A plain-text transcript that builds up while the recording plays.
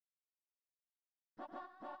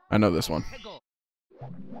I know this one.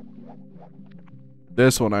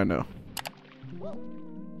 This one I know.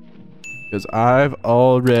 Because I've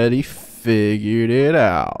already figured it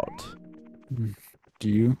out. Do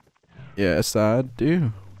you? Yes, I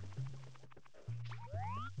do.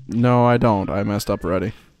 No, I don't. I messed up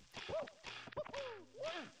already.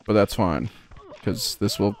 But that's fine. Because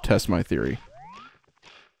this will test my theory.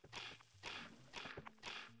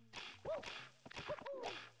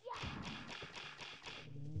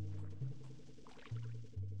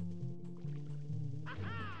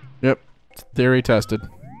 Yep. Theory tested.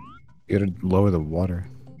 You gotta lower the water.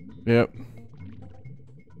 Yep.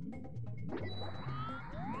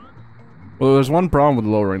 Well, there's one problem with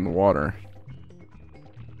lowering the water.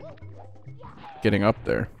 Getting up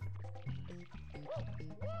there.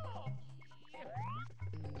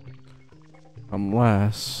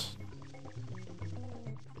 Unless...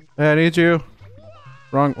 Hey, I need you.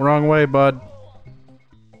 Wrong way, bud.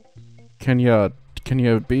 Can you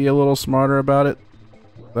be a little smarter about it?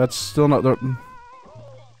 That's still not the...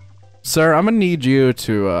 Sir, I'm gonna need you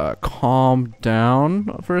to calm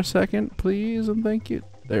down for a second, please, and thank you.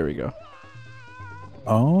 There we go.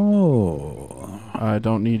 Oh. I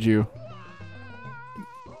don't need you.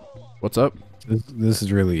 What's up? This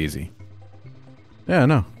is really easy. Yeah,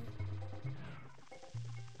 no.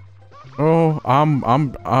 Oh,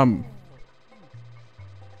 I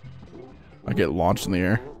get launched in the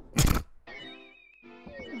air.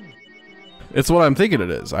 It's what I'm thinking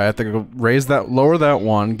it is. I have to go raise that, lower that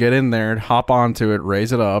one, get in there, hop onto it,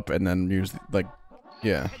 raise it up, and then use, like,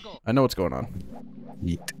 yeah. I know what's going on.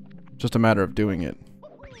 Yeet. Just a matter of doing it.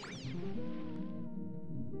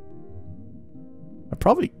 I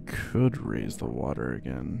probably could raise the water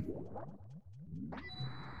again.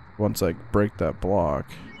 Once I break that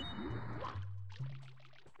block.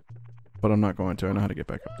 But I'm not going to. I know how to get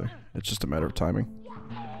back up there. It's just a matter of timing.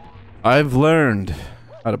 I've learned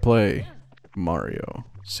how to play Mario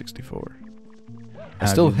 64. I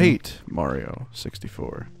still hate Mario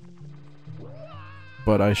 64.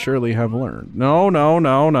 But I surely have learned. No.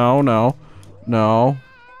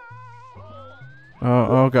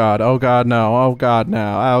 Oh god, no. Oh god,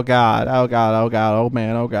 no. Oh god, oh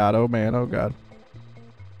man.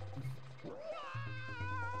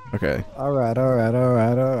 Okay. Alright.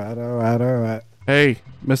 Hey,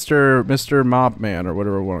 Mr. Mop Man, or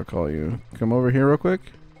whatever I want to call you. Come over here real quick.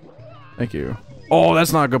 Thank you. Oh,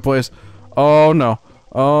 that's not a good place. Oh no.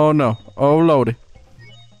 Oh no. Oh lordy.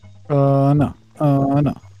 No.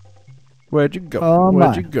 No. Where'd you go? Oh, Where'd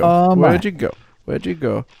my. you go? Oh, my. Where'd you go? Where'd you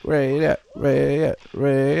go? Where you at? Where you at?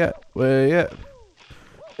 Where you at? Where you at?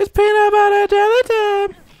 It's peanut butter jelly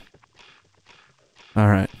time. All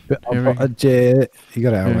right. You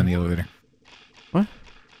gotta outrun the elevator. What?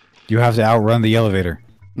 You have to outrun the elevator.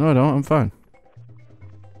 No, I don't. I'm fine.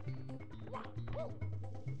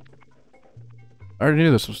 I already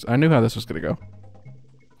knew this was. I knew how this was gonna go.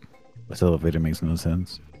 This elevator makes no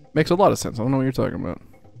sense. Makes a lot of sense. I don't know what you're talking about.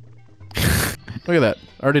 Look at that.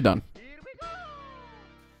 Already done.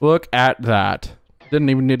 Look at that. Didn't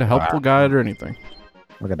even need a helpful guide or anything.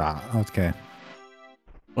 Look at that. Okay.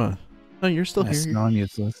 What? No, you're still That's here.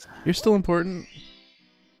 non-useless. You're still important.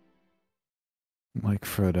 Like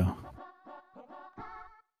Frodo.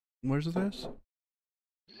 Where's this?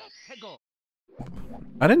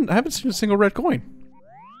 I haven't seen a single red coin.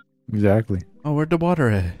 Exactly. Oh, where'd the water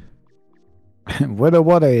at? Where the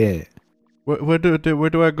water at? Where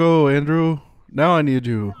do I go, Andrew? Now I need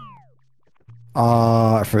you.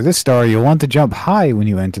 For this star, you'll want to jump high when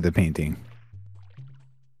you enter the painting.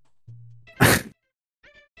 I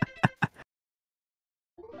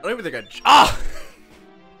don't even think I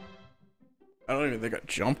don't even think I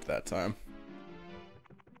jumped that time.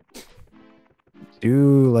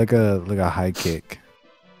 Do like a high kick,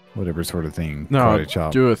 whatever sort of thing. No,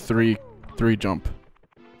 chop. do a three jump.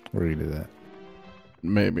 Where do you do that?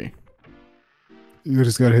 Maybe. You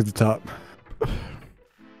just gotta hit the top.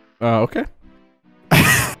 Okay.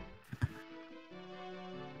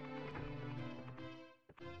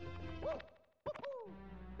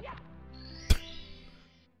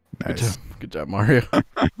 Nice. Good job, Mario. I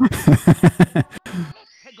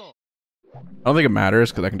don't think it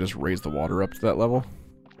matters because I can just raise the water up to that level.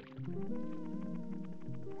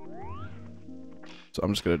 So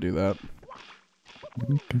I'm just gonna do that.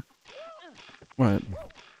 Okay. What?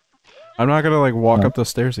 I'm not gonna like walk up the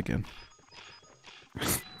stairs again.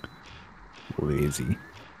 Lazy.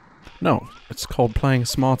 No, it's called playing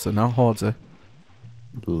smarter, not harder.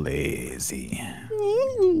 Lazy.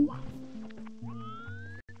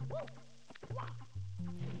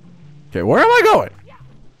 Okay, where am I going?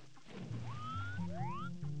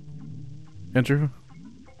 Andrew?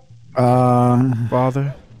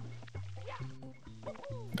 Father?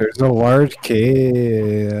 There's a large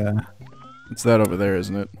cave. It's that over there,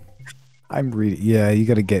 isn't it? I'm reading. Yeah, you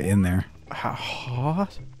gotta get in there.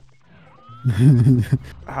 What?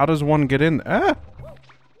 How does one get in? Ah!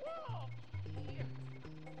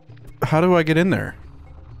 How do I get in there?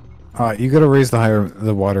 You gotta raise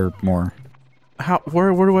the water more. How?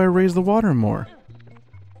 Where do I raise the water more?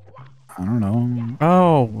 I don't know.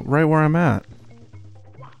 Oh, right where I'm at.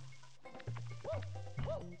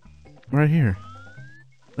 Right here.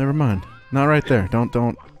 Never mind. Not right there. Don't.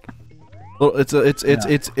 Well, it's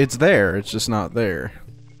there. It's just not there.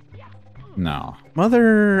 No.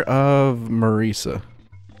 Mother of Marisa.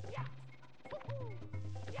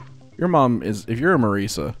 Your mom is. If you're a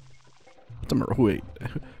Marisa, what's a wait?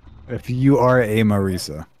 If you are a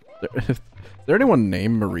Marisa. Is there anyone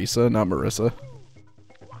named Marisa, not Marissa?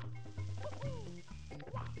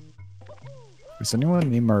 Is anyone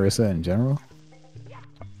named Marissa in general?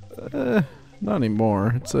 Not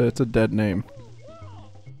anymore. It's a dead name.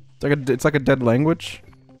 It's like a dead language,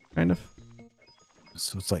 kind of.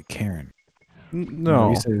 So it's like Karen.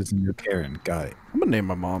 No. Marisa is your Karen. Got it. I'm gonna name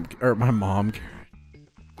my mom or my mom.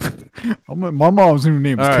 My mom's new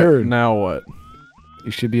name is Karen. Now what?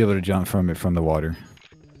 You should be able to jump from the water.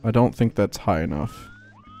 I don't think that's high enough.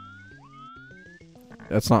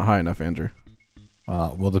 That's not high enough, Andrew.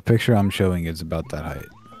 Well, the picture I'm showing is about that height.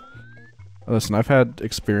 Listen, I've had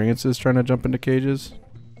experiences trying to jump into cages.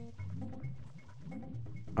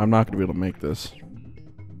 I'm not gonna be able to make this.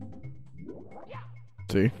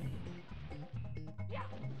 See?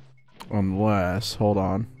 Unless, hold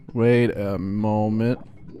on. Wait a moment.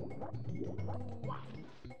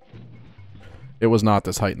 It was not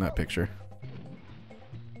this height in that picture.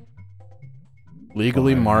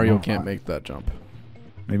 Legally, Mario can't make that jump.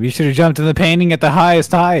 Maybe you should have jumped in the painting at the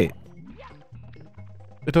highest height.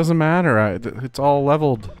 It doesn't matter. It's all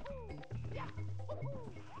leveled.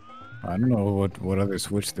 I don't know what other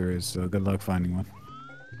switch there is, so good luck finding one.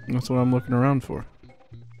 That's what I'm looking around for.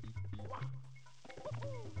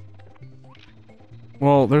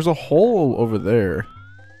 Well, there's a hole over there.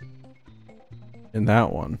 In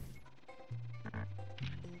that one.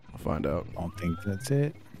 I'll find out. I don't think that's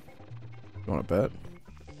it. You want to bet?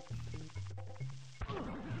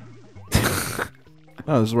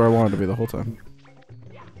 Oh, this is where I wanted to be the whole time.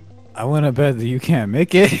 I want to bet that you can't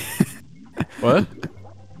make it. What?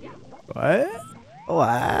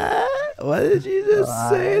 What? What did you just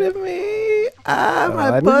say to me?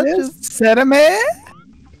 My butt just said a man.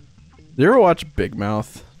 You ever watch Big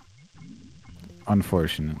Mouth?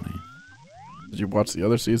 Unfortunately. Did you watch the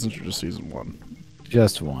other seasons or just season 1?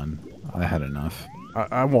 Just one. I had enough.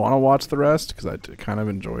 I want to watch the rest because I kind of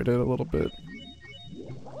enjoyed it a little bit.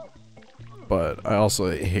 But I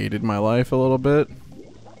also hated my life a little bit.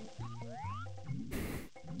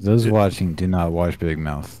 Those watching do not watch Big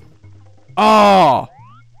Mouth. Oh!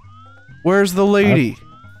 Where's the lady?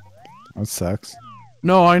 That sucks.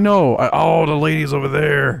 No, I know. Oh, the lady's over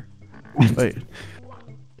there. Wait.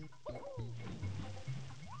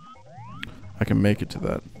 I can make it to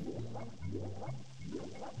that.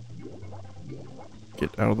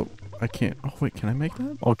 Get out of the... I can't... Oh, wait. Can I make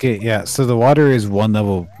that? Okay, yeah. So the water is one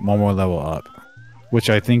more level up. Which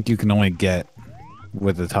I think you can only get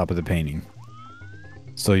with the top of the painting.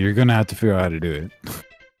 So you're gonna have to figure out how to do it.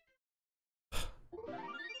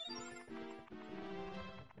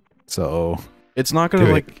 So... It's not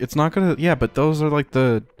gonna, like... It's not gonna... Yeah, but those are, like,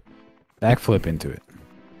 the... Backflip into it.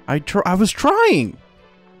 I was trying!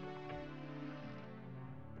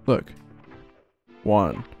 Look.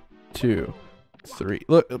 1, 2, 3.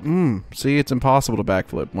 Look, see, it's impossible to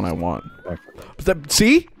backflip when I want. But that,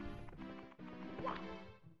 see?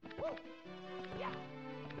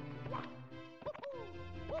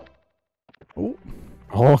 Oh.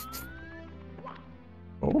 Oh.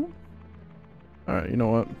 Oh. Alright, you know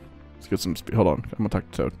what? Let's get some speed. Hold on, I'm gonna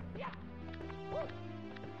talk to Toad.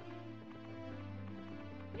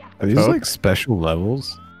 Are these like special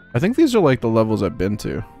levels? I think these are like the levels I've been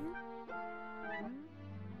to.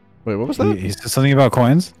 Wait, what was that? He said something about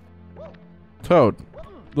coins? Toad.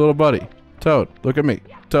 Little buddy. Toad, look at me.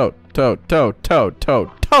 Toad, Toad, Toad, Toad,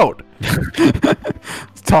 Toad, Toad!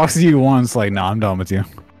 Talks to you once, like, nah, I'm done with you.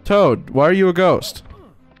 Toad, why are you a ghost?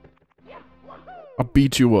 I'll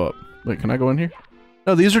beat you up. Wait, can I go in here?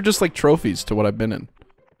 No, these are just like trophies to what I've been in.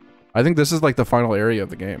 I think this is like the final area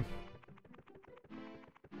of the game.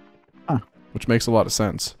 Huh. Which makes a lot of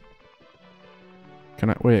sense.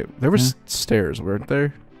 Can I... Wait, there was stairs, weren't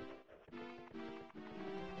there?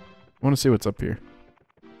 I want to see what's up here.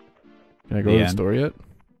 Can I go to the store yet?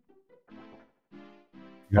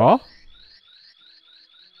 Yeah. Oh?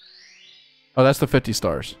 Oh, that's the 50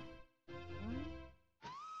 stars.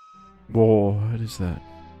 Whoa, what is that?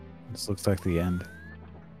 This looks like the end.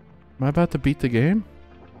 Am I about to beat the game?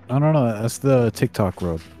 No, no, no. That's the TikTok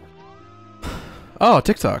road. Oh,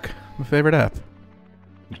 TikTok. My favorite app.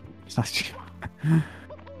 It's not you.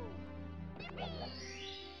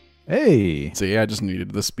 Hey! See, I just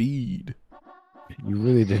needed the speed. You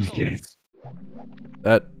really didn't get it.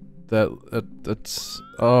 That's...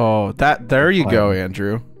 Oh, there you go,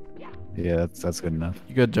 Andrew. Yeah, that's good enough.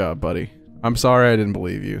 Good job, buddy. I'm sorry I didn't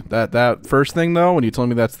believe you. That first thing, though, when you told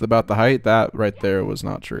me that's about the height, that right there was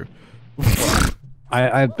not true.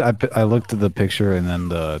 I looked at the picture and then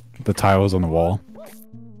the tile was on the wall.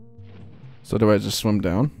 So do I just swim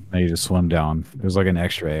down? And you just swim down. There's like an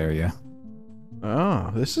extra area.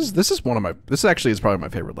 Oh, this is one of my... This actually is probably my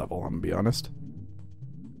favorite level, I'm gonna be honest.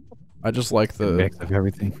 I just like the... mix of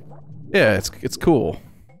everything. Yeah, it's cool.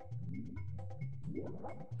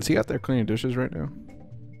 Is he out there cleaning dishes right now?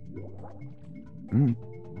 Mm.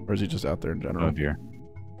 Or is he just out there in general? Oh dear.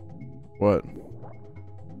 What?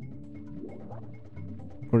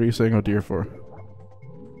 What are you saying oh dear for?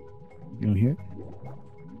 You don't hear it?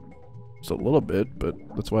 Just a little bit, but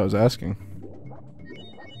that's why I was asking.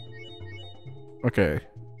 Okay.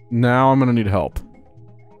 Now I'm gonna need help.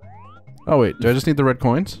 Oh wait, do I just need the red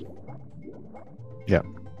coins? Yeah.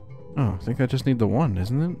 Oh, I think I just need the one,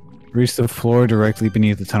 isn't it? Reach the floor directly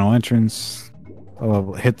beneath the tunnel entrance.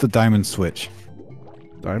 Hit the diamond switch.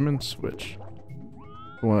 Diamond switch.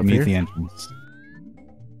 The one up Beneath here? the entrance.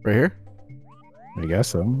 Right here? I guess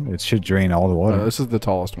so. It should drain all the water. This is the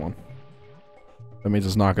tallest one. That means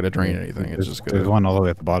it's not gonna drain anything. It's just There's gonna... one all the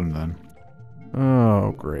way at the bottom then.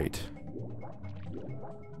 Oh, great.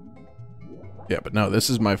 Yeah, but no, this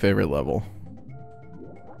is my favorite level.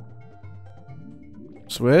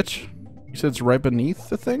 Switch? You said it's right beneath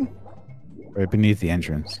the thing? Right beneath the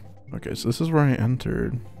entrance. Okay, so this is where I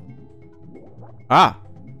entered. Ah!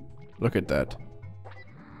 Look at that.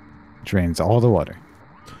 Drains all the water.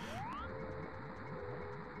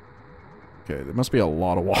 Okay, there must be a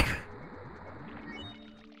lot of water.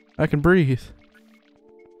 I can breathe.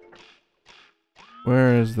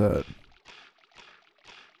 Where is that?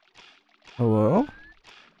 Hello?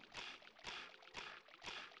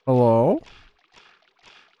 Hello?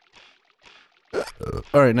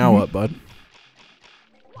 Alright, now what, bud?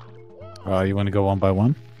 You want to go one by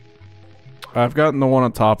one? I've gotten the one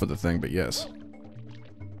on top of the thing, but yes.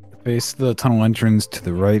 Face the tunnel entrance to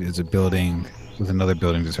the right is a building with another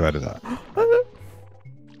building just right of that.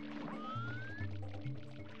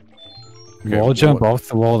 Okay, Wall jump off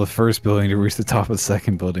the wall of the first building to reach the top of the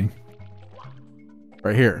second building.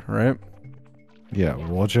 Right here, right? Yeah,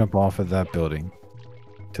 wall jump off of that building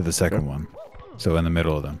to the second one. So in the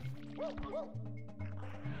middle of them.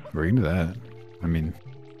 We're into that. I mean...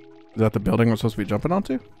 Is that the building I'm supposed to be jumping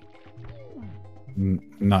onto?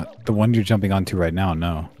 Not the one you're jumping onto right now,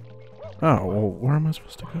 no. Oh, well, where am I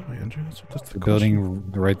supposed to go, Andrew? That's The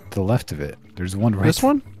building right to the left of it. There's one right... This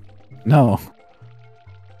one? No.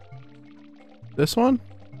 This one?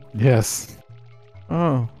 Yes.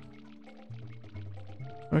 Oh.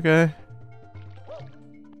 Okay.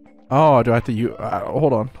 Oh, do I have to use...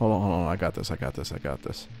 hold on. I got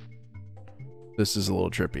this. This is a little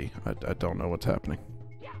trippy. I don't know what's happening.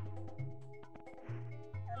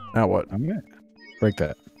 Now what? I'm gonna break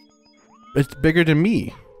that. It's bigger than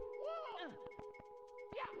me.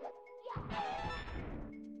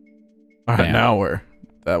 Alright, now where?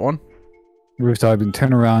 That one? Rooftop, you can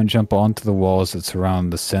turn around, jump onto the walls that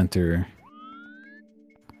surround the center.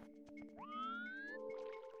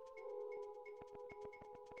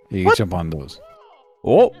 You can jump on those.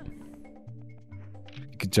 Oh!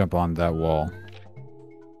 You can jump on that wall.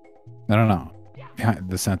 No. Behind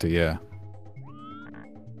the center, yeah.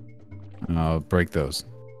 Break those.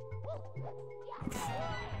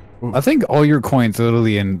 I think all your coins are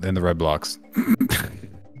literally in the red blocks.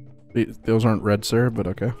 Those aren't red, sir, but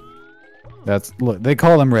okay. Look, they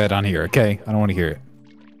call them red on here, okay? I don't want to hear it.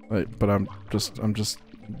 Right, but I'm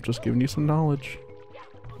just giving you some knowledge.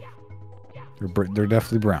 They're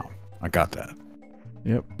definitely brown. I got that.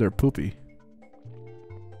 Yep, they're poopy.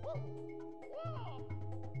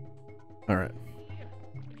 Alright.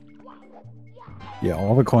 Yeah,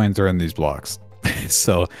 all the coins are in these blocks.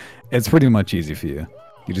 So, it's pretty much easy for you.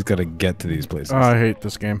 You just gotta get to these places. Oh, I hate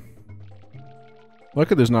this game.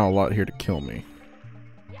 Luckily there's not a lot here to kill me.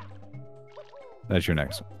 That's your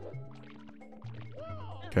next one.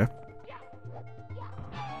 Okay.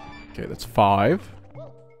 Okay, that's 5.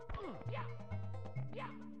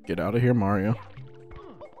 Get out of here, Mario.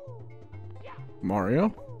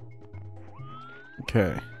 Mario?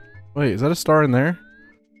 Okay. Wait, is that a star in there?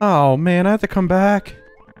 Oh man, I have to come back.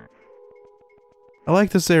 I like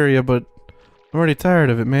this area, but I'm already tired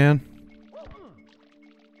of it, man.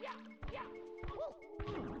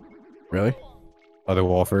 Really? Other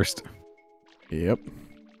wall first. Yep.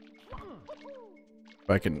 If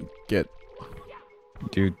I can get...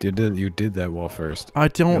 You did that wall first. I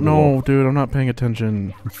don't know, dude. I'm not paying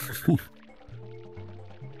attention.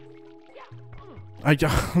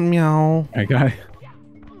 Meow. Okay.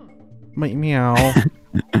 Meow.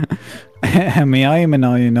 Meow,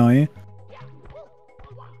 meow.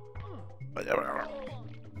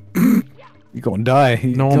 You're gonna die.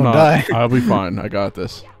 No, I'm not. I'll be fine. I got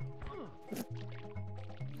this.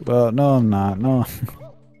 Well, no, I'm not. No.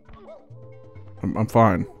 I'm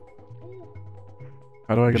fine.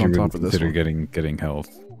 How do I get on top of this Consider one? getting health.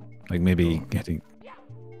 Like maybe getting...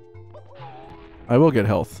 I will get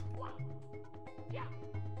health.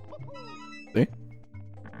 See?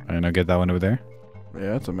 I know, get that one over there.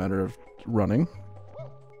 Yeah, it's a matter of running.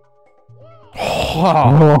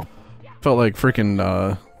 Oh, felt like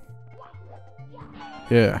freaking,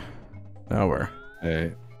 yeah. Now where?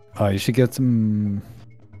 Hey. Oh, you should get some...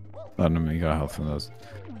 Oh, no, you got health from those.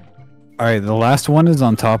 Alright, the last one is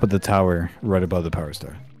on top of the tower, right above the power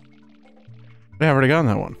star. Yeah, I've already gotten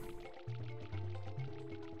that one.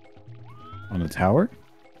 On the tower?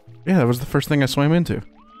 Yeah, that was the first thing I swam into.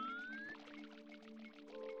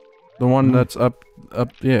 The one that's up,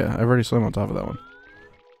 yeah, I've already swam on top of that one.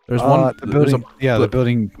 There's one, the building, the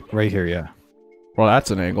building right here, yeah. Well,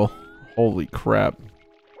 that's an angle. Holy crap.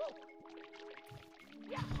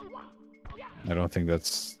 I don't think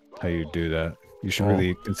that's how you do that. You should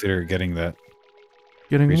really consider getting that.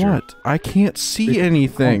 Getting creature. what? I can't see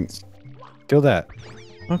anything. Kill that.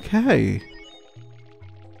 Okay.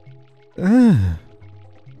 Ugh.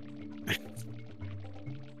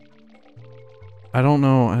 I don't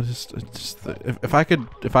know. If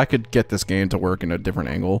I could get this game to work in a different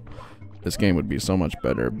angle, this game would be so much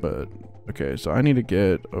better. But okay, so I need to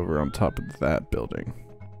get over on top of that building.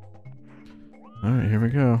 All right, here we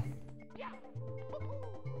go.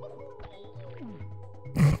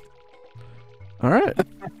 All right.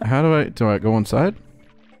 How do I go inside?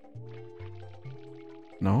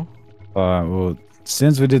 No. Well,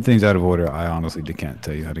 since we did things out of order, I honestly can't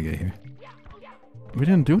tell you how to get here. We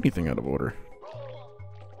didn't do anything out of order.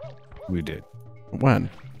 We did. When?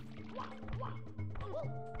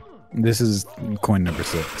 This is coin number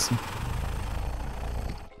 6.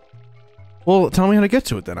 Well, tell me how to get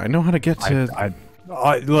to it then. I know how to get to...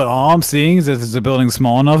 Look, all I'm seeing is that there's a building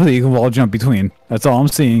small enough that you can wall jump between. That's all I'm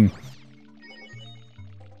seeing.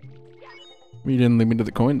 You didn't lead me to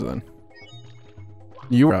the coins then.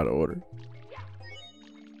 You were out of order.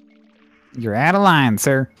 You're out of line,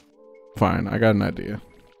 sir. Fine, I got an idea.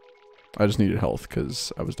 I just needed health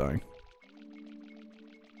because I was dying.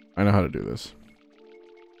 I know how to do this.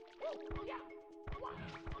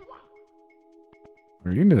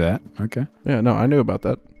 Are you into that? Okay. Yeah, no, I knew about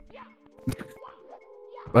that.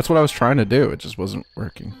 That's what I was trying to do. It just wasn't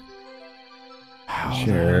working. How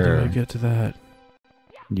the hell do I get to that?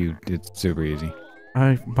 It's super easy.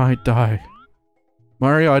 I might die.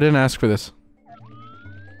 Mario, I didn't ask for this.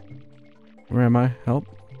 Where am I? Help.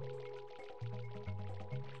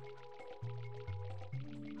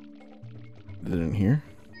 Is it in here?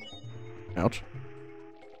 Ouch.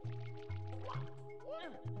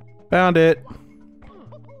 Found it.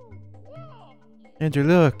 Andrew,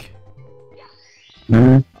 look.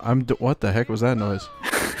 What the heck was that noise?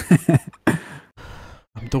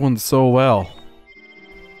 I'm doing so well.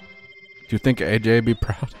 Do you think AJ would be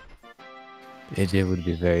proud? AJ would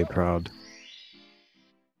be very proud.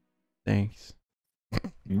 Thanks.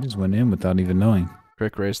 You just went in without even knowing.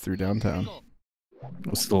 Quick race through downtown.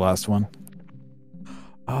 What's the last one?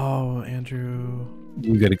 Oh, Andrew.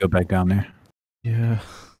 You gotta go back down there. Yeah.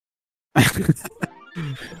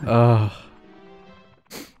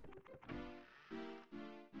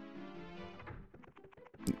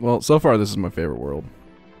 Well, so far this is my favorite world.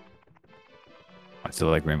 I still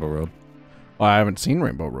like Rainbow Road. Well, I haven't seen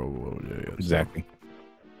Rainbow Road yet. Exactly.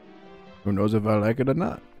 So who knows if I like it or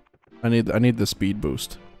not? I need the speed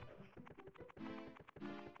boost.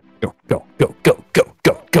 Go, go, go, go, go,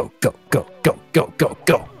 go, go, go, go, go, go, go,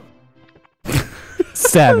 go.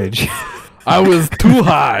 Savage. I was too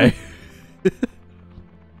high.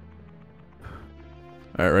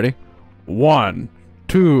 All right, ready? 1,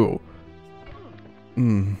 2.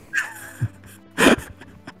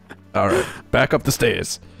 All right, back up the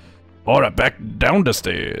stairs. All right, back down the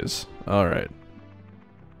stairs. All right.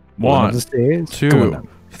 1, 2,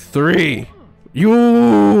 3.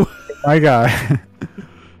 You. My God.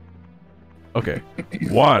 Okay.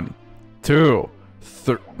 1, 2,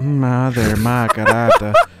 Mother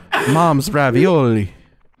Macarata. Mom's ravioli.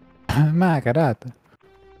 Macarata.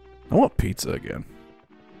 I want pizza again.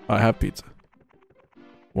 I have pizza.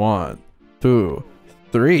 1, 2,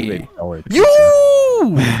 3.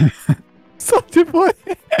 You! Soldier boy.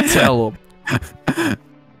 Tell him.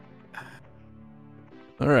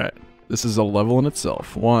 Alright. This is a level in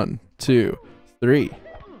itself. 1, 2, 3.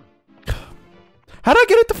 How'd I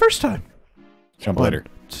get it the first time? Jump later.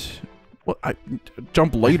 What? I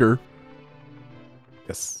jump later.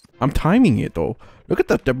 Yes. I'm timing it though. Look at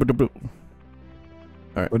that.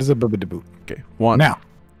 Alright. What is a bubba-da-boo? Okay. 1, Now.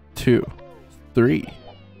 2, 3.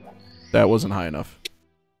 That wasn't high enough.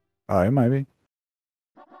 Oh, it might be.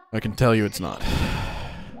 I can tell you it's not.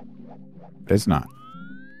 It's not.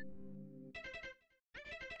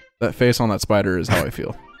 That face on that spider is how I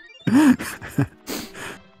feel.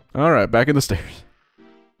 Alright, back in the stairs.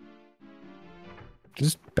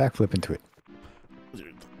 Just backflip into it.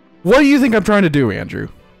 What do you think I'm trying to do, Andrew?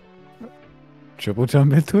 Triple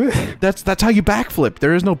jump into it? That's how you backflip.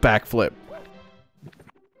 There is no backflip.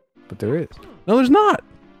 But there is. No, there's not.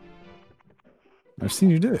 I've seen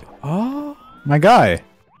you do it. Oh. My guy.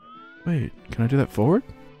 Wait, can I do that forward?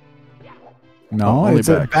 No, only it's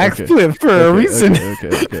back. a backflip for a reason. Okay.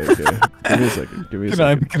 Give me a second. Give me a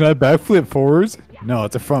second. Can I backflip forwards? No,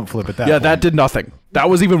 it's a front flip at that point. that did nothing. That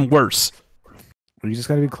was even worse. You just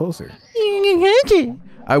gotta be closer.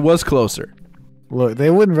 I was closer. Look,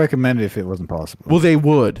 they wouldn't recommend it if it wasn't possible. Well, they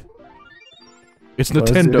would. It's Well,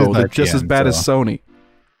 Nintendo. it is They're at just the as end, bad as so. Sony.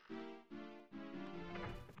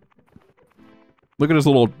 Look at his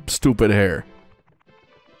little stupid hair.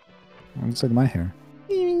 Looks like my hair.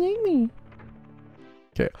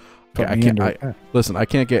 Okay, I can't. Listen, I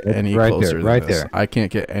can't get any right closer there, right than this. there. I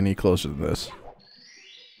can't get any closer than this.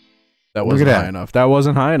 That Look wasn't at high that. enough. That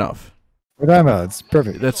wasn't high enough. What am I? It's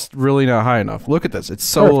perfect. That's really not high enough. Look at this. It's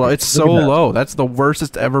so Perfect. low. It's so Look at that. low. That's the worst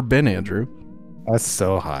it's ever been, Andrew. That's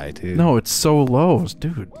so high, dude. No, it's so low,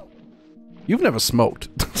 dude. You've never smoked.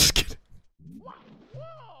 Just kidding.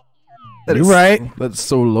 You're right. That's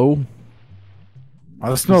so low.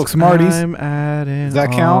 I'll smoke Smarties. I'm at an Does that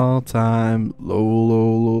count? all-time low.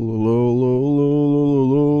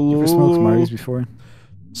 You ever smoked Smarties before?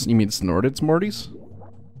 You mean snorted Smarties?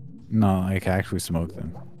 No, I can actually smoke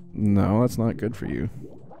them. No, that's not good for you.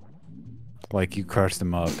 Like you crush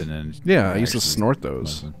them up and then. Yeah, I used to actually snort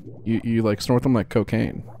those. smoke them. You like snort them like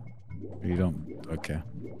cocaine. You don't. Okay.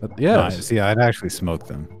 Yeah. No, see, I'd actually smoke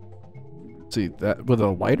them. See that with a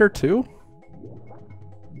lighter too?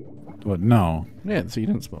 What? No. Yeah. So you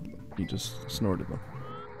didn't smoke them. You just snorted them.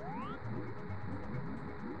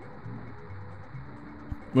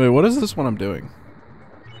 Wait, what is this one I'm doing?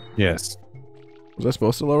 Yes. Was I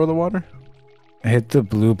supposed to lower the water? Hit the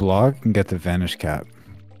blue block and get the vanish cap.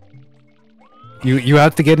 You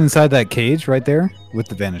have to get inside that cage right there with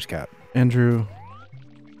the vanish cap. Andrew,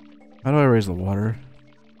 how do I raise the water?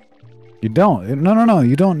 You don't. No.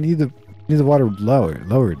 You don't need the water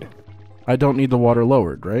lowered. I don't need the water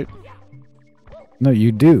lowered, right? No,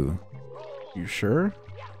 you do. You sure?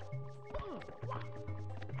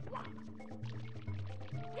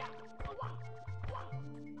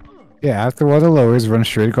 Yeah, after water lowers, run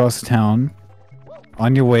straight across the town.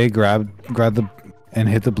 On your way, grab the and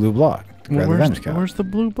hit the blue block. Grab the vanish cap. Where's the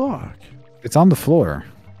blue block? It's on the floor.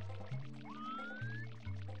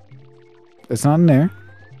 It's not in there.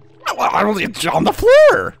 I don't. It's on the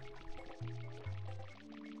floor.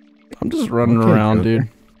 I'm just running Okay, around, Joker. dude.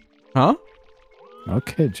 Huh?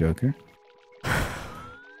 Okay, Joker.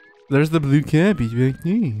 There's the blue cap. He's back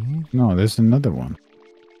there. No, there's another one.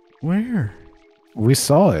 Where? We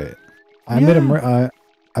saw it. I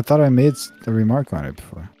thought I made a remark on it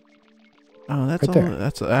before. Oh, that's Right all. there.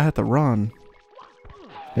 That's. I had to run.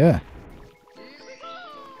 Yeah.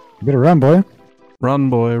 You better run, boy. Run,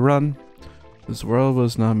 boy, run. This world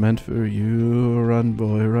was not meant for you. Run,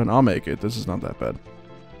 boy, run. I'll make it. This is not that bad.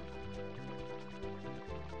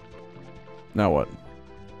 Now what?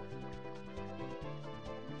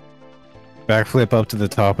 Backflip up to the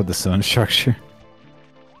top of the sun structure.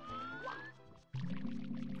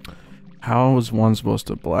 How is one supposed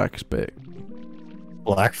to black spit?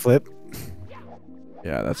 Black flip.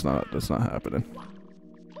 Yeah, that's not happening.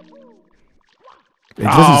 It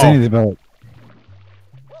doesn't say anything about.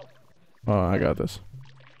 Oh, I got this.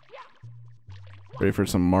 Ready for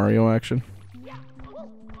some Mario action?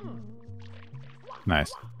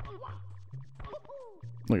 Nice.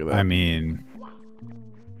 Look at that. I mean,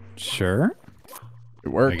 sure. It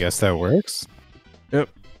worked. I guess that works. Yep.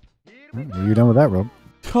 Are you done with that, Rob?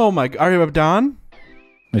 Oh my! Are you done?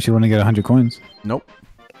 Unless you want to get 100 coins. Nope.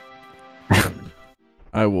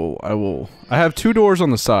 I will. I have 2 doors on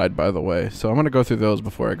the side, by the way, so I'm gonna go through those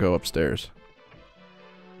before I go upstairs.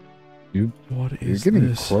 What is You're getting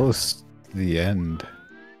this? close to the end.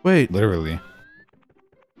 Wait. Literally.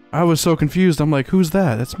 I was so confused. I'm like, who's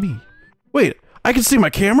that? That's me. Wait, I can see my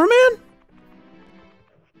cameraman?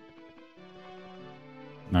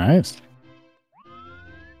 Nice.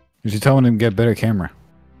 You should tell him to get better camera.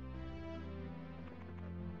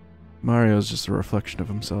 Mario's just a reflection of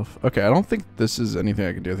himself. Okay, I don't think this is anything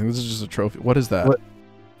I can do. I think this is just a trophy. What is that? What?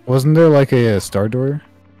 Wasn't there like a star door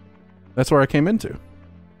That's where I came into.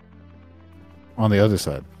 on the other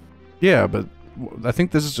side? Yeah, but I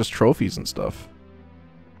think this is just trophies and stuff.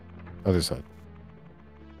 Other side.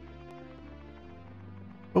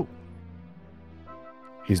 Oh.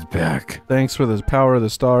 He's back. Thanks for the power of the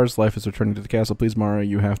stars. Life is returning to the castle. Please, Mario,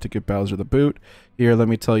 you have to give Bowser the boot. Here, let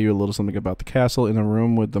me tell you a little something about the castle. In the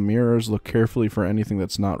room with the mirrors, look carefully for anything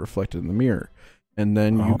that's not reflected in the mirror. And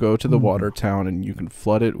then you go to the water town and you can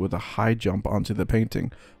flood it with a high jump onto the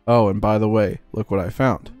painting. Oh, and by the way, look what I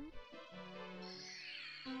found.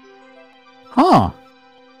 Huh.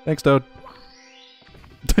 Thanks, Toad.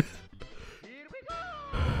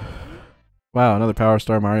 Wow, another power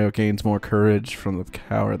star. Mario gains more courage from the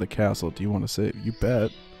power of the castle. Do you want to save? You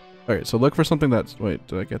bet. Alright, so look for something that's... Wait,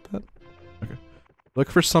 did I get that? Okay. Look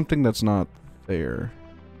for something that's not there.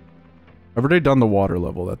 I've already done the water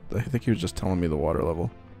level. That I think he was just telling me the water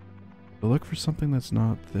level. But look for something that's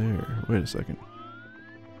not there. Wait a second.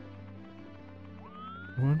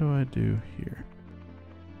 What do I do here?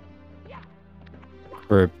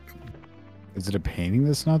 Or is it a painting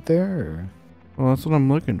that's not there? Or? Well, that's what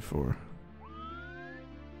I'm looking for.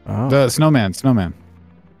 Oh. The snowman.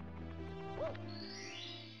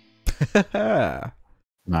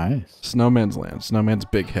 Nice. Snowman's land. Snowman's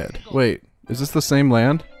big head. Wait, is this the same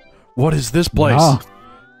land? What is this place? No.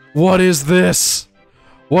 What is this?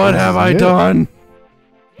 What have I done?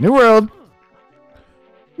 New world.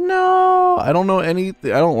 No, I don't know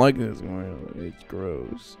anything. I don't like this. It's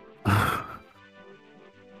gross.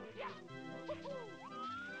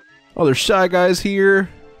 Oh, there's Shy Guys here.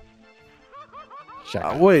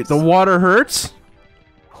 Wait, the water hurts?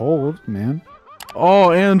 Cold, man.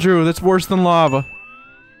 Oh, Andrew, that's worse than lava.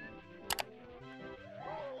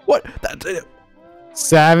 What? That's it.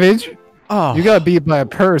 Savage. Oh. You got beat by a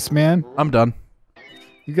purse, man. I'm done.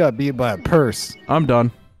 You got beat by a purse. I'm done.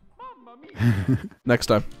 Next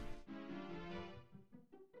time.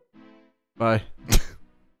 Bye.